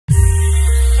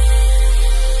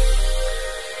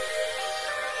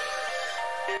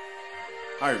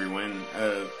Hi everyone.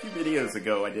 A few videos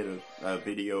ago I did a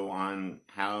video on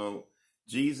how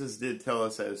Jesus did tell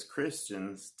us as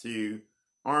Christians to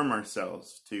arm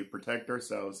ourselves, to protect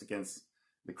ourselves against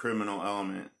the criminal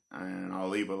element. And I'll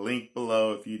leave a link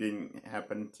below if you didn't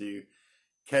happen to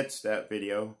catch that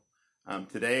video.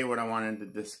 Today what I wanted to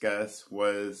discuss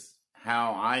was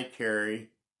how I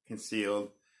carry concealed.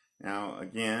 Now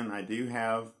again, I do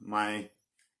have my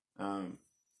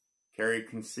carry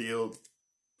concealed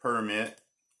permit,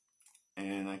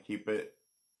 and I keep it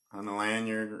on the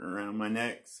lanyard around my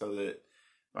neck so that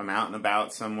if I'm out and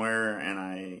about somewhere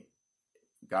and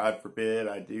God forbid,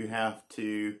 I do have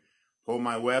to pull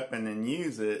my weapon and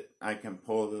use it, I can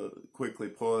quickly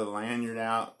pull the lanyard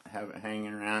out, have it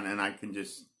hanging around, and I can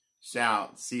just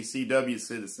shout, "CCW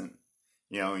citizen."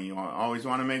 You know, you always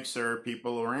want to make sure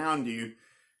people around you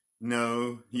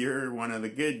know you're one of the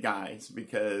good guys,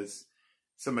 because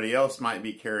somebody else might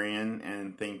be carrying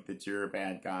and think that you're a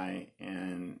bad guy,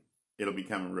 and it'll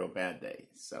become a real bad day.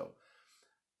 So,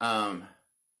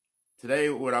 today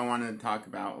what I wanted to talk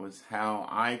about was how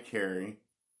I carry,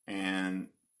 and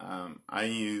I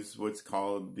use what's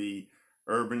called the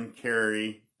Urban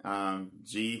Carry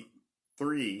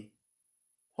G3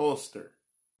 holster.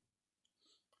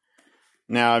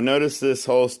 Now, I've noticed this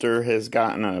holster has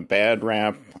gotten a bad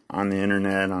rap on the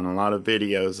internet, on a lot of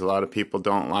videos. A lot of people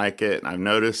don't like it. I've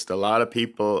noticed a lot of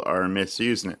people are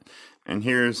misusing it. And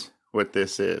here's what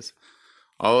this is.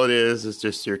 All it is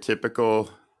just your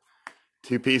typical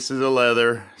two pieces of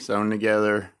leather sewn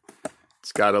together.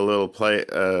 It's got a little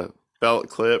belt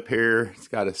clip here. It's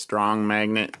got a strong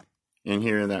magnet in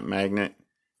here. That magnet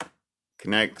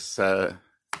connects,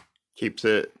 keeps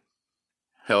it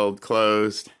held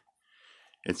closed.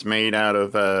 It's made out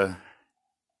of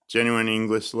genuine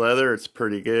English leather. It's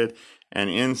pretty good. And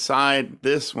inside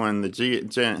this one, the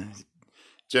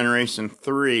Generation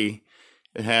 3,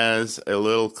 it has a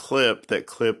little clip that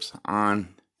clips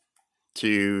on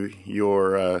to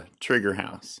your trigger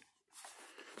house.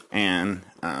 And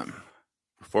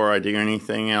before I do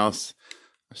anything else,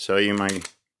 I'll show you my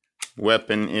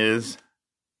weapon is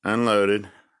unloaded.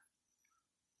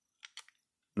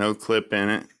 No clip in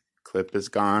it. Clip is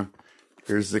gone.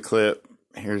 Here's the clip,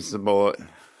 here's the bullet.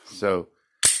 So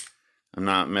I'm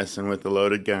not messing with the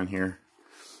loaded gun here.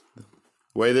 The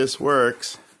way this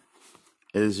works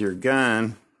is your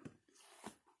gun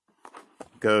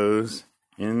goes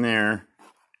in there.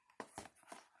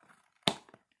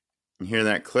 You hear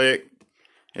that click?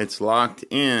 It's locked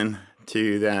in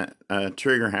to that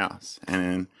trigger house,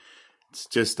 and it's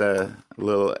just a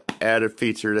little added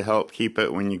feature to help keep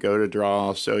it when you go to draw.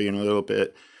 I'll show you in a little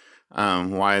bit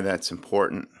why that's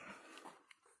important.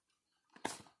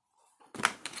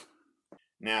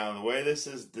 Now, the way this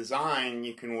is designed,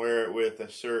 you can wear it with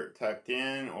a shirt tucked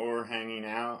in or hanging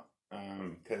out,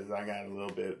 because I got a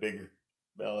little bit bigger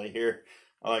belly here.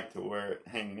 I like to wear it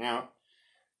hanging out,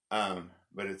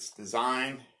 but it's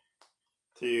designed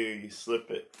to, you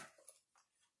slip it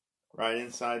right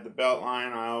inside the belt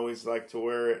line. I always like to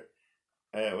wear it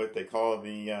at what they call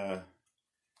the, I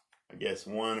guess,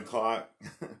 1 o'clock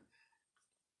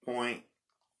point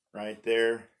right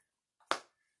there,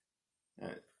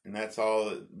 and that's all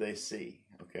that they see.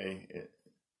 Okay,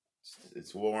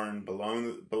 it's worn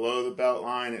below the belt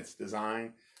line. It's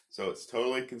designed so it's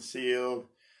totally concealed.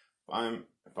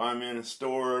 If I'm in a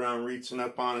store and I'm reaching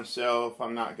up on a shelf,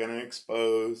 I'm not going to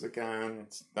expose the gun.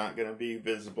 It's not going to be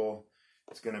visible.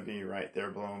 It's going to be right there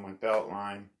below my belt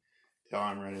line till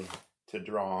I'm ready to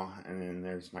draw, and then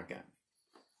there's my gun.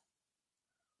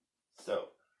 So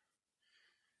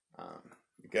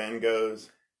the gun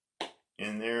goes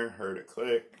in there, heard it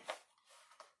click,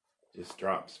 just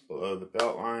drops below the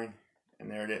belt line,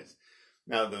 and there it is.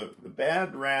 Now, the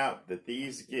bad rap that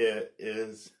these get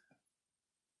is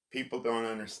people don't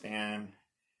understand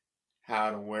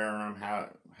how to wear them, how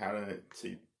to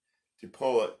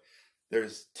pull it.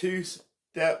 There's 2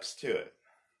 steps to it.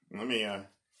 Let me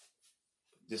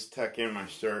just tuck in my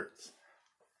shirts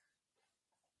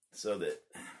so that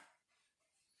I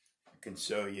can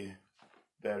show you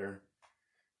better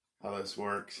how this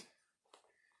works.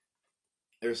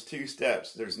 There's 2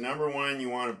 steps. There's number 1, you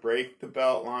want to break the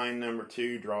belt line. Number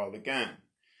 2, draw the gun.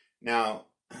 Now,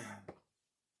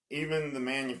 even the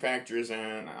manufacturers,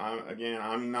 and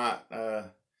I'm not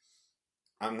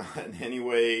in any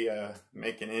way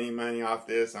making any money off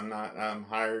this. I'm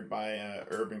hired by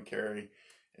Urban Carry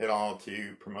at all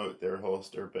to promote their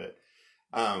holster. But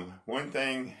one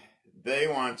thing they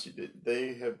want you to,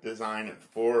 they have designed it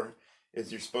for, is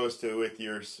you're supposed to, with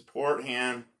your support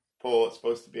hand pull, it's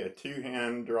supposed to be a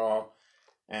 2-hand draw,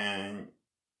 and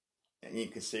you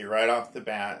can see right off the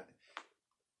bat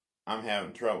I'm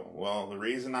having trouble. Well, the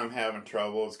reason I'm having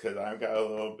trouble is because I've got a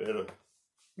little bit of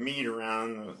meat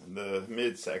around the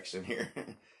midsection here.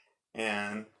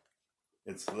 And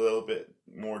it's a little bit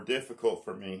more difficult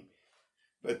for me.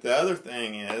 But the other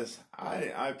thing is,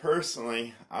 I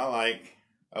personally, I like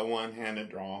a one-handed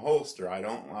draw holster. I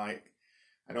don't want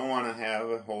to have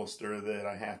a holster that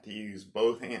I have to use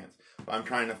both hands. If I'm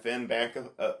trying to fend back an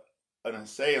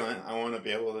assailant, I want to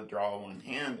be able to draw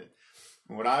one-handed.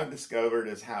 What I've discovered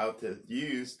is how to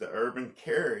use the Urban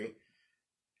Carry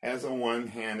as a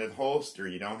one-handed holster.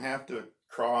 You don't have to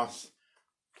pull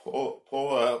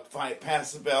up, fight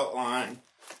past the belt line,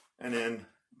 and then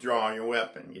draw your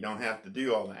weapon. You don't have to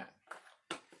do all that.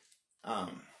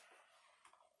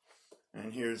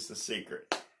 And here's the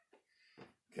secret.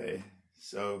 Okay,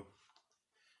 so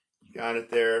you got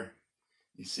it there.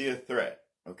 You see a threat,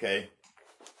 okay?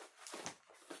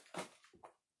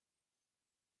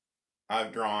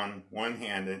 I've drawn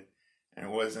one-handed, and it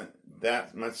wasn't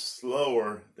that much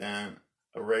slower than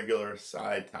a regular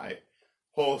side type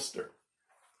holster.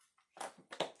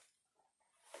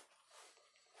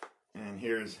 And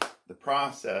here's the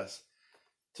process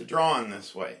to drawing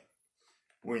this way.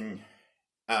 When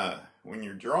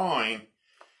you're drawing,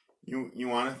 you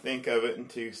want to think of it in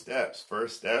two steps.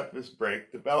 First step is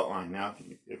break the belt line. Now,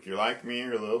 if you're like me,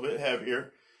 you're a little bit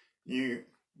heavier, you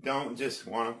don't just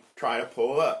want to try to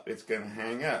pull up. It's going to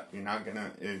hang up. You're going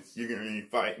to be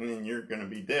fighting and you're going to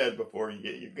be dead before you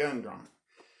get your gun drawn.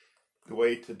 The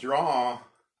way to draw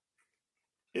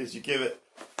is you give it,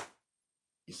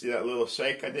 you see that little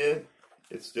shake I did?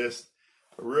 It's just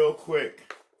a real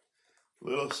quick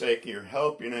little shake. You're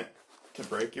helping it to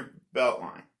break your belt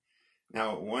line.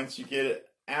 Now, once you get it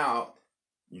out,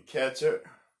 you catch it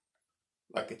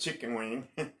like a chicken wing,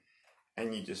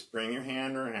 and you just bring your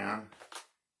hand around,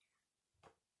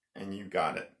 and you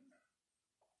got it.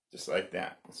 Just like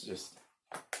that. It's just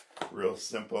real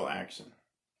simple action.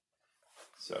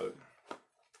 So,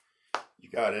 you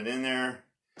got it in there.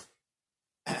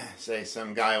 Say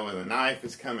some guy with a knife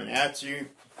is coming at you.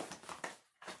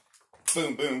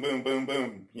 Boom, boom, boom, boom,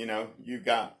 boom. You know, you're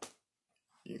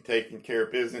taking care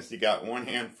of business. You got one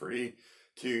hand free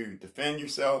to defend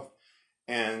yourself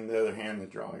and the other hand to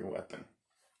draw your weapon.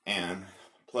 And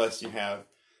plus you have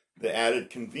the added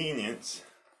convenience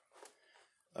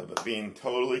of it being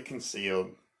totally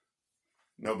concealed.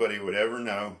 Nobody would ever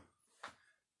know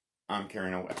I'm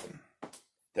carrying a weapon.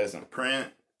 Doesn't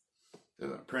print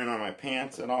on my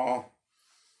pants at all.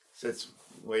 Sits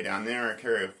way down there. I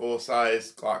carry a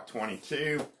full-size Glock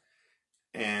 22,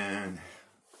 and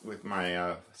with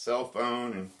my cell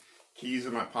phone and keys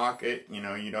in my pocket, you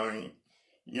know, you don't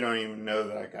even know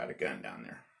that I got a gun down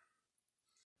there.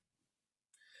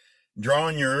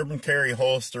 Drawing your Urban Carry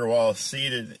holster while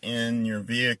seated in your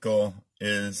vehicle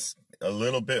is a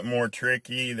little bit more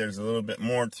tricky. There's a little bit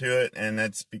more to it, and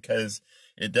that's because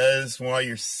it does, while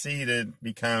you're seated,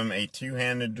 become a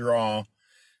two-handed draw,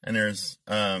 and there's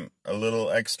a little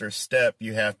extra step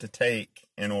you have to take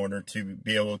in order to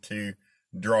be able to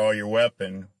draw your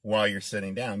weapon while you're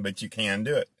sitting down, but you can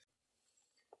do it.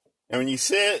 And when you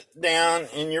sit down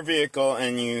in your vehicle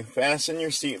and you fasten your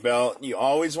seatbelt, you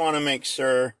always want to make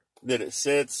sure that it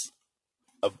sits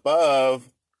above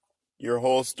your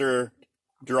holster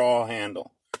draw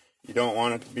handle. You don't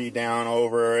want it to be down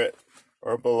over it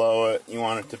or below it. You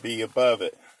want it to be above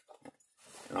it.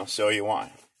 And I'll show you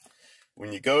why.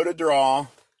 When you go to draw,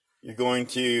 you're going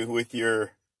to, with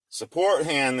your support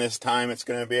hand this time, it's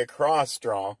going to be a cross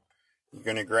draw. You're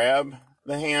going to grab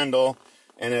the handle,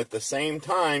 and at the same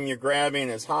time, you're grabbing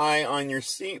as high on your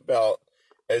seat belt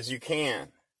as you can.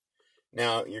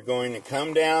 Now, you're going to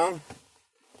come down,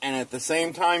 and at the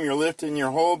same time, you're lifting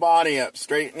your whole body up,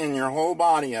 straightening your whole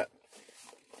body up.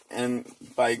 And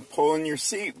by pulling your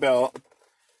seat belt,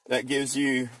 that gives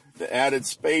you the added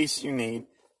space you need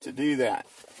to do that.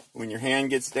 When your hand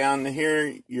gets down to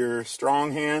here, your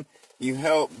strong hand, you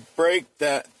help break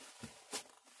that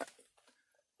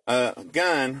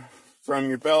gun from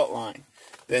your belt line.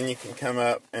 Then you can come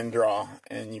up and draw,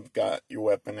 and you've got your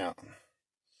weapon out.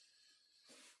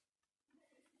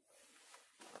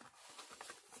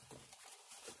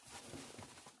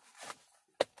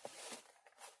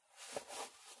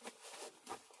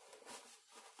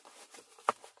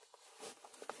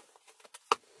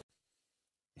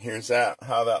 Here's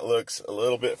how that looks a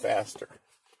little bit faster.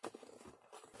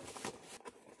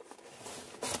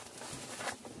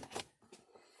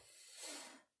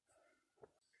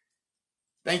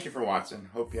 Thank you for watching.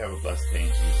 Hope you have a blessed day in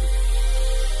Jesus.